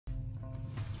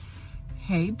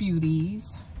Hey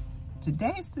beauties,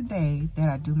 today's the day that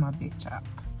I do my big chop.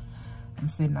 I'm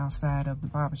sitting outside of the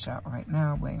barbershop right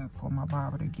now waiting for my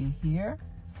barber to get here.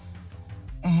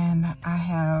 And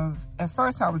at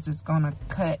first I was just gonna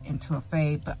cut into a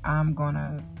fade, but I'm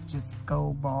gonna just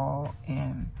go bald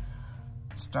and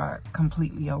start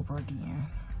completely over again.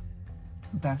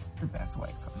 That's the best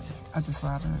way for me. I just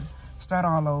rather start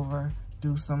all over,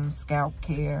 do some scalp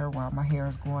care while my hair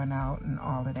is growing out and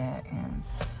all of that, and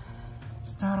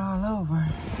start all over.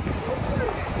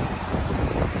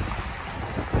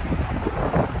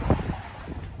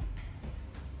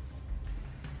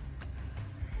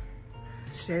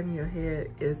 Shaving your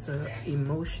head is an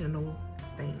emotional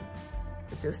thing.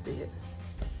 It just is.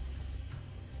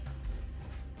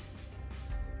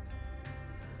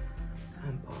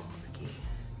 I'm bald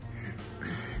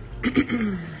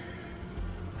again.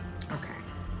 Okay.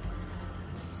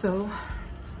 So,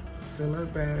 feel a little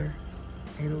better.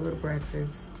 Ate a little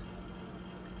breakfast,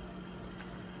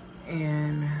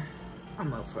 and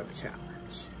I'm up for the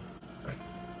challenge.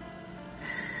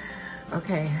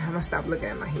 Okay, I'm gonna stop looking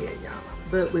at my head, y'all.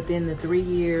 But within the 3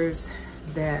 years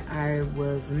that I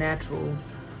was natural,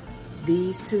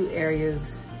 these two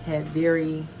areas had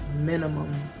very minimal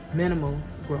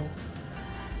growth.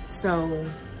 So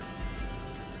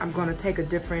I'm gonna take a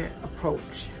different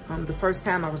approach. The first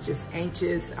time I was just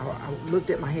anxious. I looked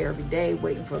at my hair every day,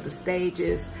 waiting for the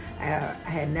stages. I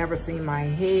had never seen my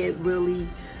head really.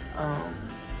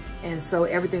 And so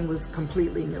everything was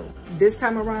completely new. This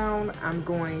time around, I'm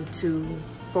going to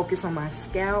focus on my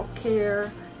scalp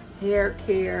care, hair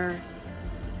care,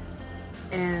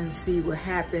 and see what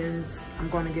happens. I'm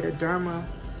gonna get a derma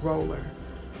roller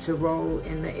to roll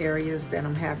in the areas that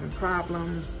I'm having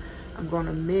problems. I'm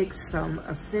gonna mix some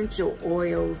essential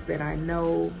oils that I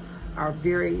know are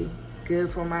very good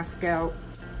for my scalp.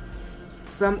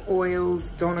 Some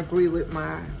oils don't agree with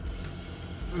my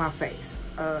face.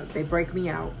 They break me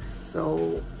out.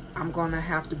 So I'm gonna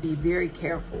have to be very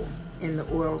careful in the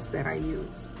oils that I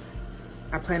use.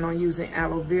 I plan on using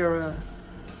aloe vera,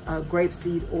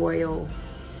 grapeseed oil,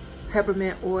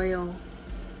 peppermint oil,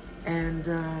 and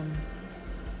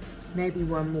maybe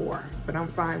one more, but I'm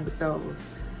fine with those.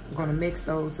 I'm gonna mix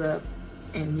those up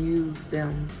and use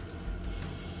them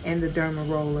in the derma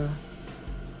roller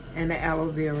and the aloe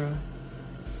vera.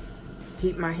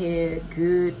 Keep my head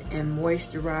good and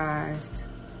moisturized.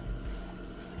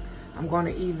 I'm gonna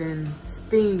even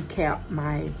steam cap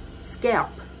my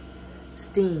scalp,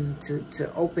 steam to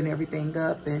open everything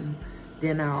up, and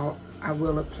then I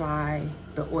will apply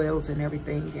the oils and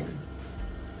everything, and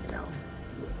you know,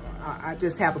 I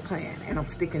just have a plan and I'm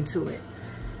sticking to it.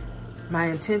 My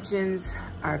intentions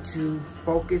are to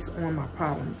focus on my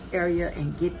problems area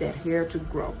and get that hair to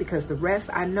grow, because the rest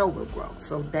I know will grow.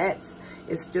 So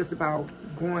it's just about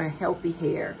growing healthy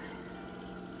hair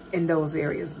in those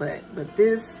areas. But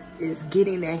this is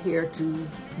getting that hair to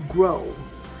grow.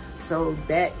 So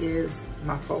that is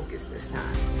my focus this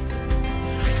time.